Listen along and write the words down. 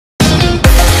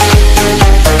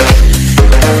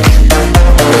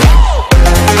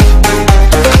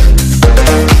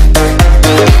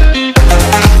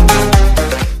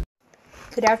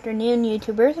afternoon,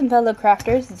 YouTubers and fellow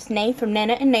crafters. It's Nay from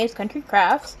Nana and Nay's Country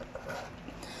Crafts.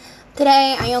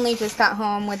 Today, I only just got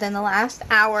home within the last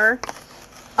hour,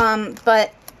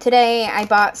 but today I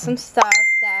bought some stuff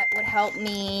that would help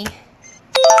me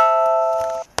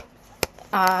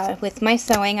with my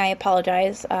sewing. I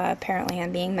apologize. Apparently,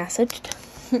 I'm being messaged.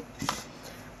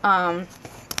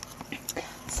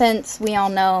 Since we all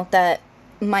know that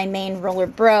my main roller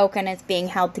broke and it's being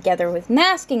held together with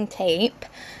masking tape,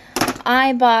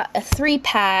 I bought a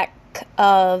 3-pack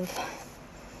of,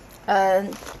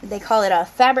 they call it a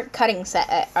fabric cutting set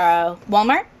at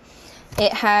Walmart.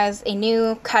 It has a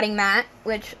new cutting mat,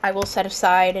 which I will set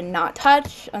aside and not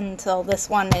touch until this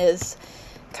one is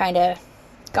kind of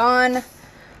gone.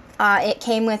 It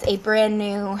came with a brand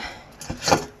new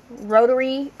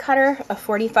rotary cutter, a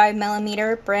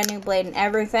 45mm, brand new blade and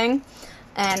everything.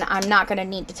 And I'm not going to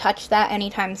need to touch that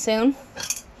anytime soon,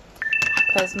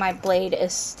 because my blade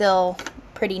is still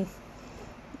pretty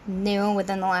new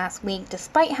within the last week,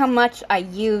 despite how much I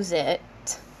use it.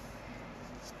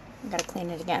 I gotta clean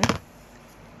it again.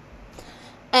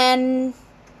 And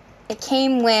it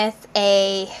came with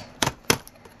a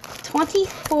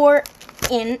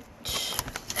 24-inch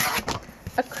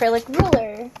acrylic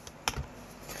ruler.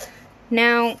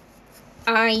 Now,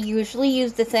 I usually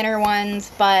use the thinner ones,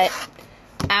 but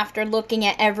after looking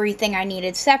at everything I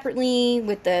needed separately,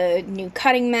 with the new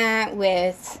cutting mat,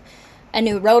 with a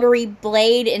new rotary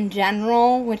blade in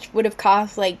general, which would have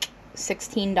cost like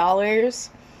 $16,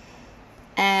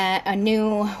 and a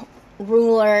new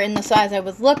ruler in the size I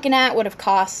was looking at would have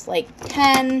cost like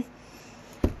 $10,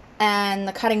 and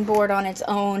the cutting board on its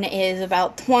own is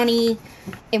about $20.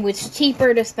 It was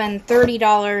cheaper to spend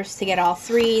 $30 to get all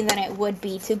three than it would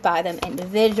be to buy them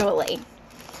individually.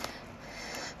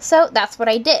 So that's what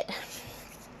I did.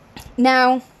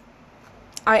 Now,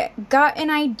 I got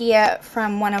an idea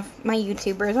from one of my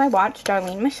YouTubers I watched,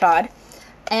 Darlene Michaud,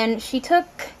 and she took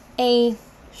a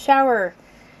shower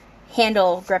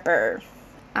handle gripper.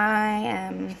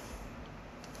 And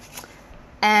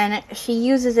she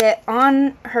uses it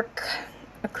on her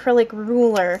acrylic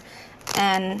ruler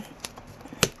and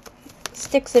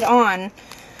sticks it on,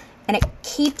 and it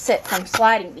keeps it from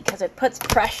sliding because it puts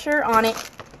pressure on it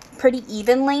pretty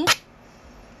evenly,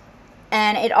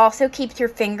 and it also keeps your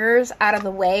fingers out of the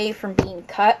way from being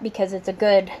cut because it's a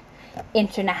good 1.5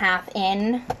 inches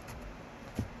in.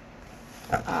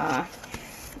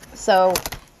 So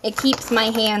it keeps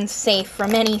my hands safe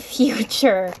from any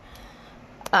future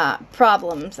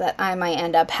problems that I might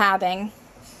end up having.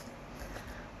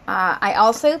 I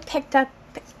also picked up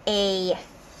a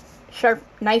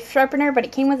knife sharpener, but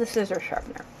it came with a scissor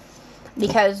sharpener.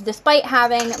 Because despite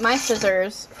having my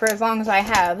scissors for as long as I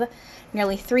have,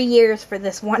 nearly 3 years for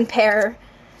this one pair,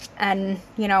 and,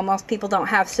 you know, most people don't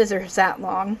have scissors that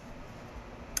long,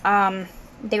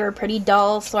 they were pretty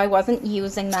dull, so I wasn't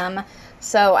using them.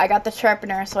 So I got the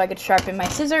sharpener so I could sharpen my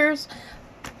scissors.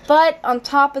 But on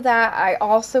top of that, I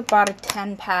also bought a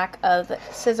 10-pack of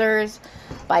scissors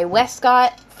by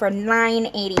Westcott for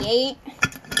 $9.88.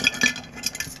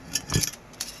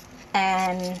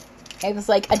 And it was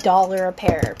like $1 a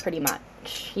pair, pretty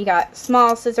much. You got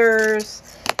small scissors.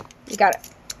 You got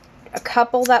a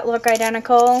couple that look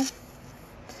identical.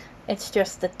 It's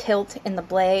just the tilt in the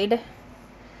blade.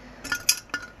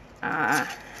 It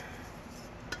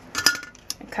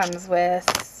comes with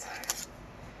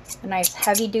a nice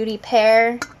heavy-duty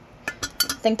pair.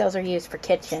 I think those are used for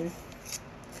kitchen.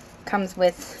 Comes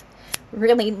with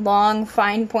really long,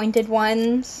 fine-pointed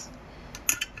ones.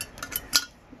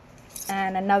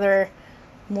 And another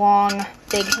long,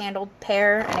 big-handled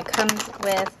pair, and it comes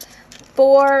with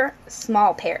 4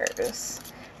 small pairs.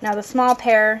 Now the small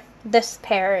pair, this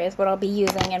pair is what I'll be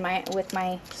using in with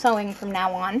my sewing from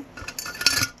now on.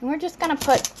 And we're just gonna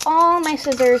put all my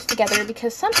scissors together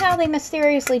because somehow they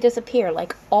mysteriously disappear,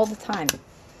 like all the time.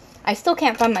 I still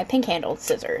can't find my pink-handled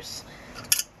scissors,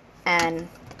 and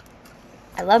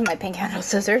I love my pink-handled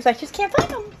scissors. I just can't find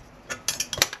them.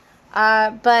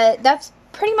 But that's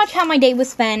pretty much how my day was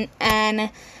spent,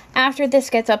 and after this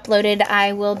gets uploaded,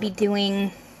 I will be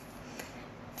doing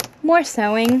more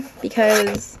sewing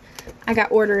because I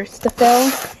got orders to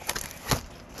fill,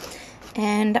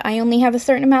 and I only have a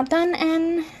certain amount done,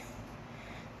 and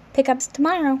pickups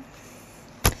tomorrow.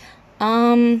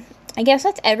 I guess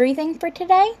that's everything for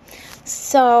today,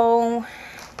 so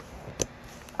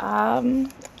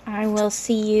I will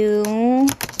see you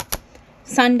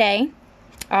Sunday.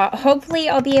 Hopefully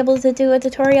I'll be able to do a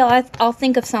tutorial. I'll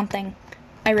think of something.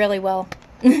 I really will.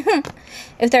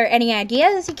 If there are any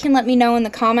ideas, you can let me know in the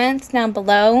comments down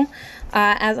below.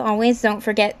 As always, don't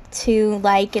forget to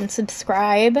like and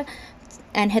subscribe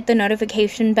and hit the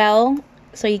notification bell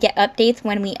so you get updates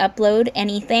when we upload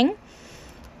anything.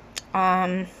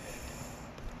 And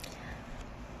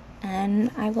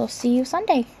I will see you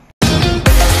Sunday.